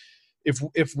where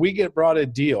if we get brought a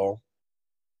deal,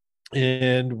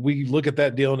 and we look at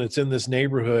that deal and it's in this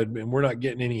neighborhood and we're not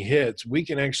getting any hits, we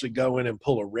can actually go in and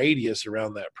pull a radius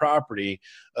around that property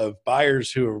of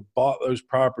buyers who have bought those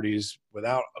properties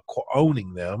without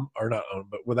owning them, or not own,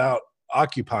 but without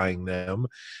occupying them.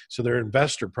 So they're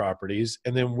investor properties.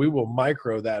 And then we will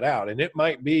micro that out. And it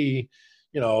might be,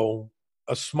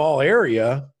 a small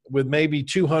area with maybe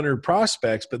 200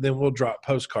 prospects, but then we'll drop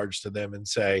postcards to them and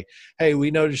say, hey,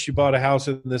 we noticed you bought a house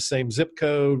in this same zip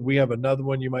code. We have another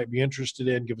one you might be interested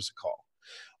in. Give us a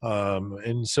call.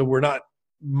 And so we're not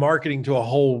marketing to a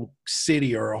whole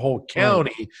city or a whole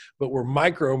county, but we're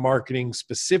micro marketing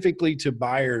specifically to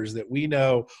buyers that we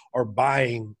know are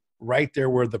buying right there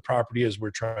where the property is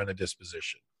we're trying to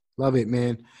disposition. Love it,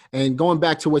 man. And going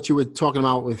back to what you were talking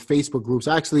about with Facebook groups,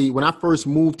 actually, when I first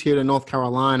moved here to North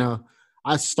Carolina,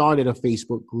 I started a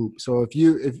Facebook group. So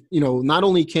if not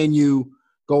only can you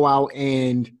go out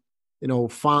and,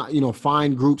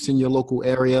 find groups in your local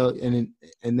area and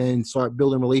then start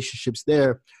building relationships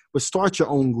there, but start your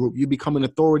own group. You become an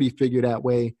authority figure that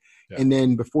way. Yeah. And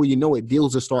then before you know it,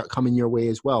 deals will start coming your way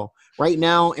as well. Right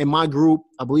now in my group,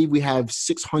 I believe we have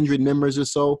 600 members or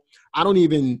so.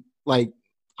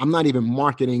 I'm not even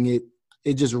marketing it.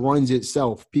 It just runs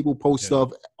itself. People post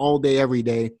stuff all day, every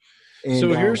day. And,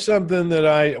 so here's something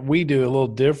that we do a little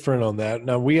different on that.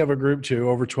 Now we have a group too,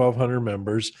 over 1,200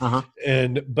 members.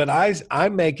 But I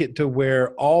make it to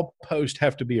where all posts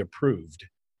have to be approved.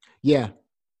 Yeah.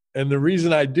 And the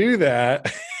reason I do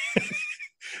that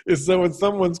is so when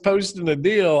someone's posting a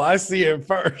deal, I see it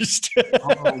first.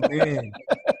 Oh man.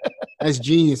 That's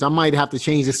genius. I might have to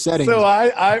change the settings. So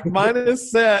mine is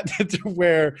set to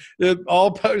where all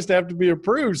posts have to be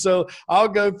approved. So I'll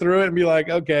go through it and be like,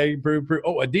 okay, approve.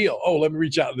 Oh, a deal. Oh, let me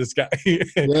reach out to this guy.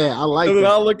 Yeah, I like so that.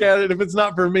 Then I'll look at it. If it's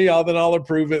not for me, I'll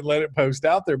approve it and let it post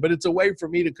out there. But it's a way for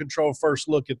me to control first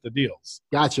look at the deals.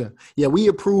 Gotcha. Yeah, we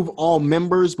approve all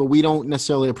members, but we don't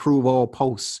necessarily approve all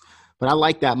posts. But I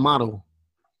like that model.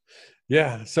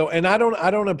 Yeah. So, and I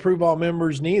don't approve all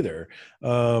members neither.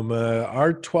 Our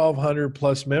 1,200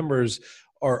 plus members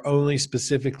are only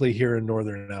specifically here in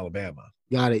Northern Alabama.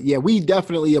 Got it. Yeah, we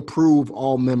definitely approve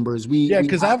all members.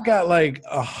 Because I've got like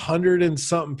 100 and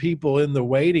something people in the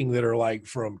waiting that are like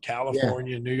from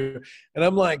California, New York. And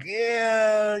I'm like,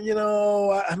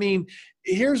 I mean,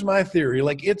 here's my theory.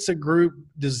 Like, it's a group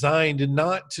designed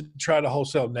not to try to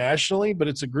wholesale nationally, but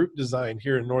it's a group designed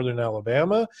here in Northern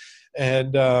Alabama.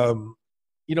 And,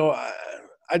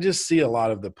 I just see a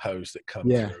lot of the posts that come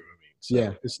through. I mean,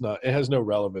 so it has no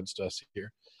relevance to us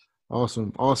here.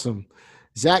 Awesome.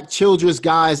 Zach Childress,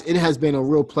 guys, it has been a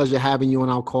real pleasure having you on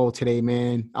our call today,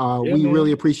 man. We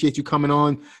really appreciate you coming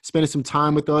on, spending some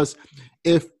time with us.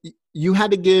 If you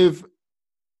had to give,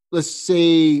 let's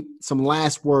say, some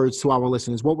last words to our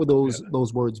listeners, what would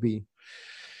those words be?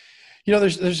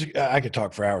 There's I could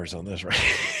talk for hours on this, right?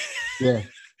 Yeah.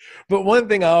 But one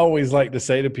thing I always like to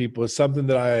say to people is something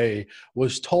that I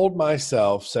was told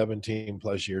myself 17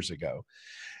 plus years ago.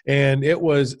 And it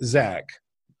was, Zach,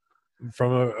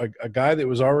 from a guy that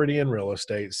was already in real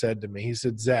estate said to me, he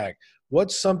said, Zach,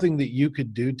 what's something that you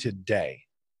could do today,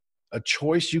 a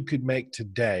choice you could make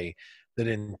today that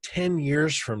in 10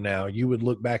 years from now, you would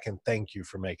look back and thank you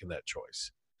for making that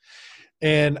choice?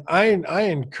 And I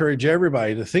encourage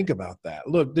everybody to think about that.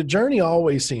 Look, the journey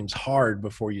always seems hard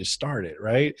before you start it,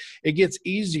 right? It gets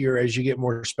easier as you get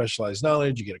more specialized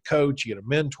knowledge. You get a coach, you get a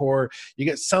mentor, you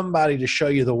get somebody to show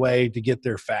you the way to get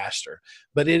there faster.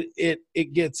 But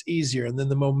it gets easier, and then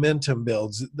the momentum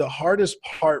builds. The hardest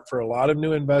part for a lot of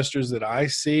new investors that I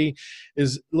see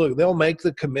is, look, they'll make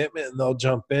the commitment and they'll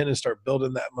jump in and start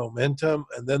building that momentum,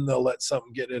 and then they'll let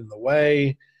something get in the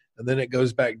way. And then it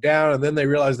goes back down, and then they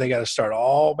realize they got to start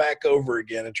all back over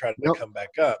again and try to come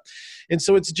back up. And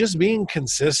so it's just being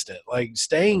consistent, like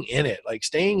staying in it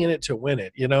to win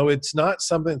it. It's not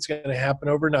something that's going to happen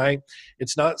overnight.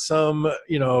 It's not some,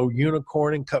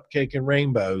 unicorn and cupcake and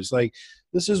rainbows. Like,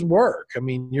 this is work. I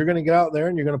mean, you're going to get out there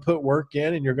and you're going to put work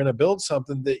in, and you're going to build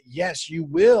something that, yes, you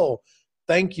will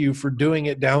thank you for doing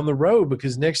it down the road,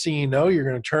 because next thing you know, you're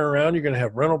going to turn around, you're going to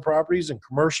have rental properties and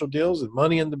commercial deals and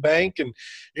money in the bank, and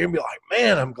you're going to be like,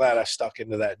 man, I'm glad I stuck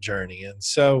into that journey. And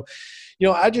so,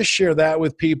 I just share that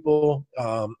with people.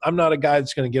 I'm not a guy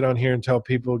that's going to get on here and tell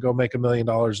people go make $1 million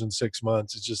in 6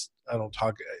 months. It's just,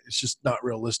 it's just not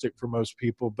realistic for most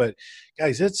people. But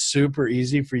guys, it's super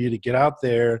easy for you to get out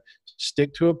there,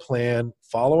 stick to a plan,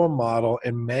 follow a model,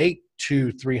 and make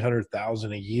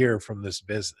 $200,000-$300,000 a year from this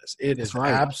business. It is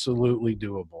absolutely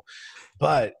doable,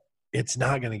 but it's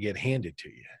not going to get handed to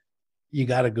you. You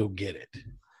got to go get it.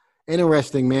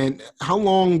 Interesting, man. How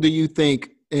long do you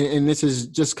think, and this is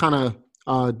just kind of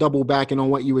double backing on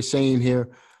what you were saying here,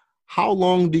 how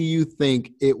long do you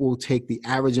think it will take the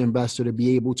average investor to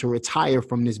be able to retire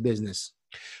from this business?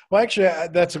 Well, actually,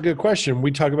 that's a good question.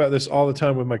 We talk about this all the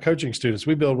time with my coaching students.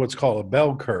 We build what's called a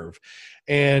bell curve.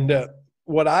 And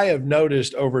what I have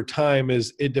noticed over time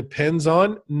is it depends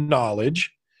on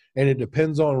knowledge and it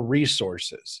depends on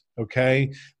resources,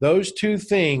 okay? Those two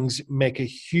things make a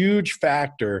huge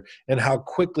factor in how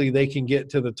quickly they can get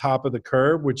to the top of the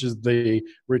curve, which is the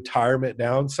retirement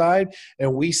downside.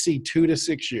 And we see 2 to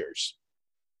 6 years.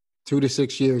 2 to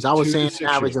 6 years. I was saying an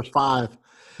average of 5.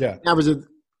 Yeah. An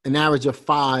average of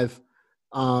 5.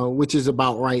 Which is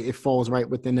about right. It falls right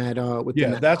within that.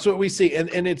 That's what we see.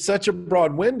 And it's such a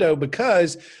broad window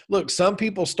because, look, some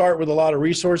people start with a lot of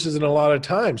resources and a lot of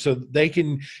time so they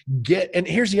can get – and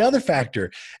here's the other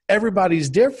factor. Everybody's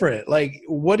different. Like,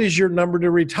 what is your number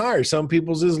to retire? Some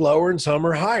people's is lower and some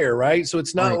are higher, right? So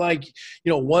it's not like,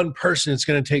 one person it's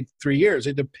going to take 3 years.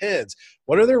 It depends.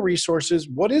 What are their resources?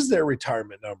 What is their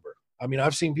retirement number? I mean,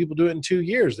 I've seen people do it in 2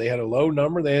 years. They had a low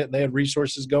number. They had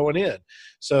resources going in.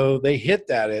 So they hit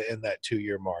that in that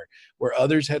 2-year mark, where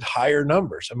others had higher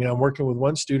numbers. I mean, I'm working with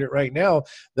one student right now.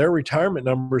 Their retirement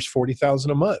number is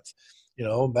 $40,000 a month.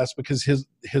 That's because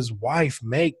his wife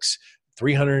makes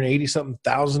 $380-something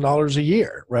thousand a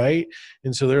year, right?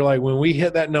 And so they're like, when we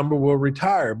hit that number, we'll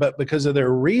retire. But because of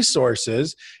their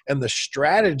resources and the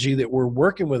strategy that we're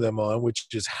working with them on, which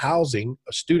is housing,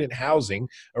 student housing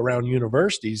around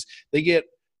universities, they get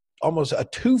almost a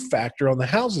 2 factor on the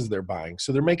houses they're buying.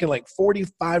 So they're making like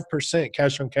 45%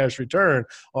 cash on cash return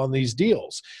on these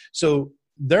deals. So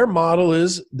their model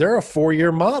is they're a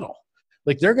 4-year model.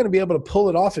 Like, they're going to be able to pull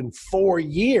it off in 4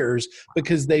 years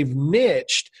because they've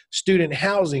niched student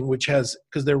housing, because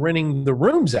they're renting the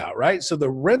rooms out, right? So the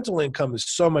rental income is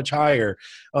so much higher.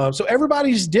 So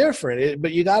everybody's different,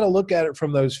 but you got to look at it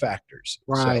from those factors.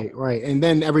 Right. And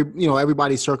then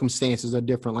everybody's circumstances are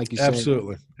different, like you said.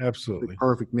 Absolutely.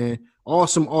 Perfect, man.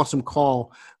 Awesome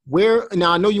call.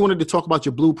 Now I know you wanted to talk about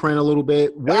your blueprint a little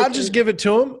bit. I'll just give it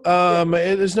to them.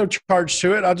 There's no charge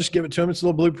to it. I'll just give it to them. It's a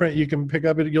little blueprint. You can pick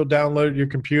up it. You'll download it to your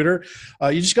computer.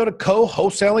 You just go to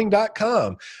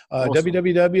cowholesaling.com,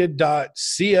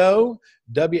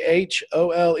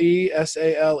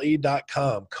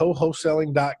 www.cowholesale.com,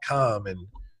 cowholesaling.com. And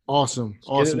Awesome.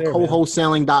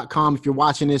 Cowholesaling.com. If you're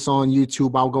watching this on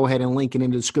YouTube, I'll go ahead and link it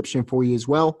in the description for you as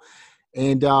well.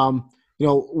 And,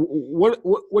 what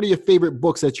are your favorite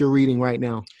books that you're reading right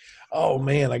now? Oh,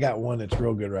 man, I got one that's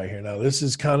real good right here. Now, this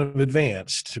is kind of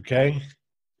advanced, okay?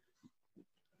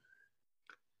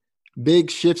 Big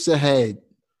Shifts Ahead.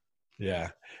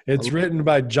 Yeah. It's written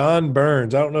by John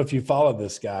Burns. I don't know if you follow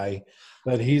this guy,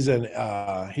 but he's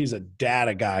a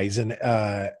data guy. He's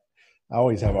I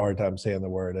always have a hard time saying the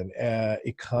word, an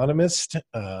economist.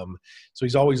 So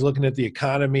he's always looking at the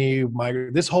economy.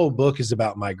 This whole book is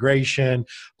about migration,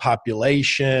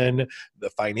 population, the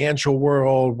financial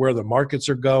world, where the markets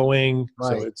are going.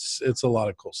 Right. So it's a lot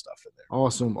of cool stuff in there.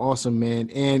 Awesome, man.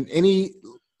 And any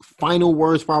final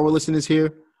words for our listeners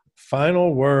here?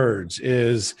 final words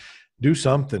is do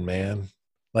something, man.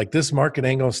 Like, this market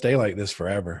ain't going to stay like this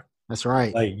forever. That's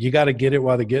right. Like, you got to get it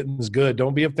while the getting's good.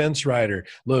 Don't be a fence rider.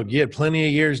 Look, you had plenty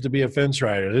of years to be a fence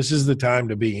rider. This is the time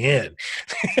to be in.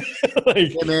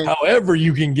 Like, yeah, however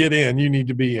you can get in, you need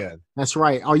to be in. That's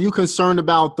right. Are you concerned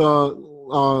about the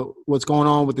what's going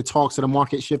on with the talks of the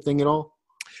market shifting at all?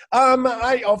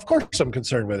 Of course I'm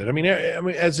concerned with it. I mean,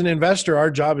 as an investor,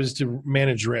 our job is to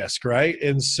manage risk, right?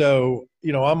 And so,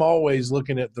 I'm always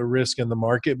looking at the risk in the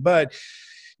market, but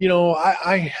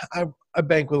I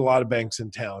bank with a lot of banks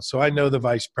in town, so I know the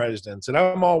vice presidents, and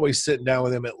I'm always sitting down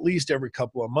with them at least every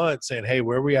couple of months saying, hey,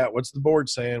 where are we at? What's the board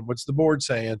saying? What's the board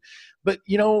saying? But,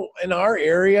 in our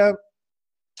area,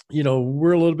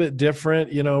 we're a little bit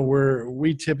different.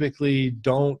 We typically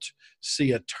don't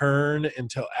see a turn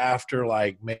until after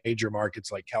like major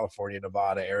markets like California,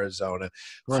 Nevada, Arizona,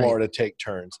 Florida take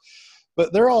turns.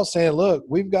 But they're all saying, look,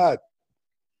 we've got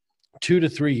 2 to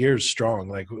 3 years strong.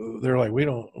 Like, they're like, we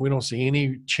don't see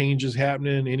any changes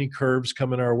happening, any curves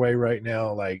coming our way right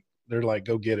now. Like, they're like,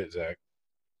 go get it, Zach.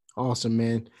 Awesome,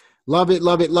 man. Love it,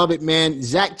 love it, love it, man.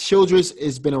 Zach Childress,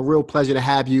 it's been a real pleasure to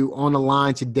have you on the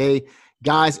line today.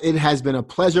 Guys, it has been a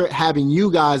pleasure having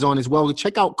you guys on as well.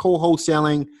 Check out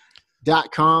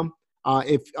cowholesaling.com.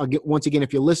 Once again,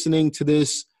 if you're listening to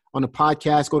this on the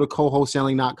podcast, go to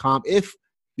cowholesaling.com. If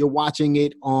you're watching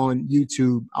it on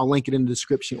YouTube, I'll link it in the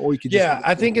description. Or you could just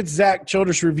I think it's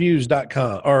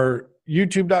ZachChildressReviews.com or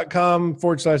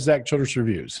YouTube.com/Zach Childress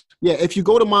Reviews. Yeah, if you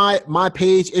go to my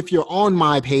page, if you're on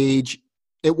my page,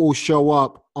 it will show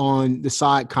up on the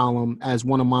side column as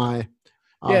one of my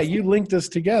you linked us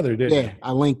together, didn't you? Yeah,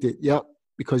 I linked it. Yep,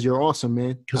 because you're awesome,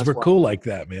 man. Because we're cool like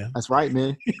that, man. That's right,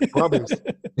 man. Brothers.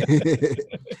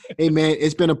 Hey, man,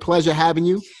 it's been a pleasure having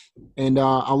you, and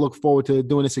I look forward to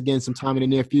doing this again sometime in the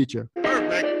near future.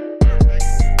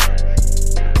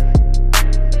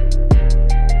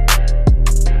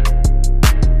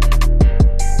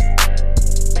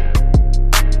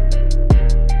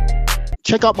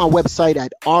 Check out my website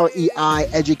at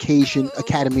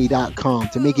reieducationacademy.com.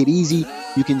 To make it easy,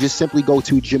 you can just simply go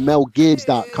to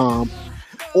jamelgibbs.com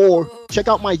or check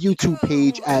out my YouTube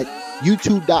page at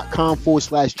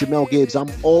youtube.com/Jamel Gibbs. I'm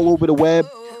all over the web,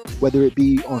 whether it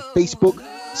be on Facebook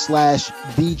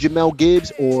 /the Jamel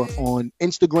Gibbs or on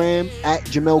Instagram at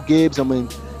Jamel Gibbs. I'm on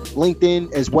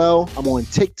LinkedIn as well. I'm on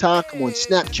TikTok. I'm on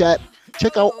Snapchat.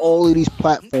 Check out all of these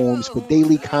platforms for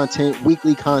daily content,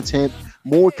 weekly content,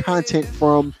 more content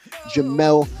from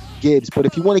Jamel Gibbs. But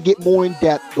if you want to get more in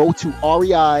depth, go to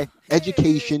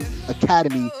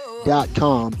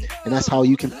reieducationacademy.com, and that's how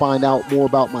you can find out more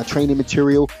about my training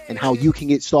material and how you can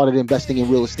get started investing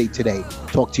in real estate today.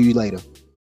 Talk to you later.